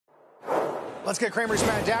Let's get Cramer's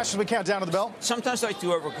Mad Dash as we count down to the bell. Sometimes I like to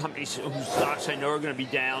go over companies whose stocks I know are going to be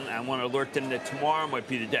down. I want to alert them that tomorrow might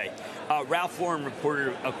be the day. Ralph Lauren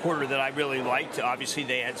reported a quarter that I really liked. Obviously,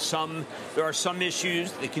 there are some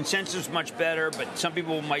issues. The consensus is much better, but some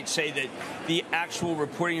people might say that the actual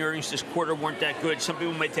reporting earnings this quarter weren't that good. Some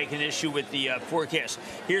people might take an issue with the forecast.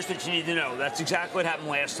 Here's what you need to know. That's exactly what happened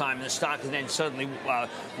last time. The stock then suddenly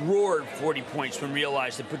roared 40 points when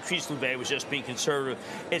realized that Patrice Louvet was just being conservative.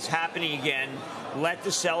 It's happening again. Let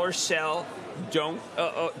the sellers sell. Don't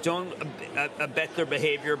abet their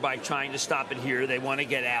behavior by trying to stop it here. They want to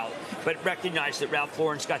get out. But recognize that Ralph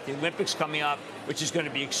Lauren's got the Olympics coming up, which is going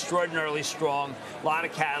to be extraordinarily strong. A lot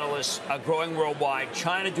of catalysts, growing worldwide.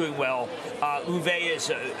 China doing well. Louvet's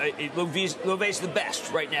the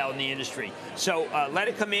best right now in the industry. So let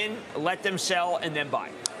it come in, let them sell, and then buy.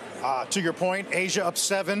 To your point, Asia up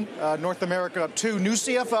 7, North America up 2. New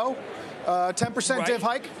CFO. 10% right. div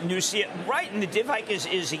hike? Right, and the div hike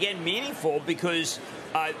is again meaningful because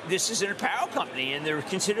this is an apparel company, and they're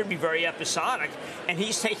considered to be very episodic, and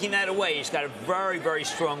he's taking that away. He's got a very, very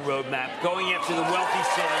strong roadmap, going after the wealthy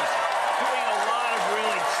cities, doing a lot of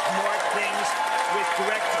really smart things.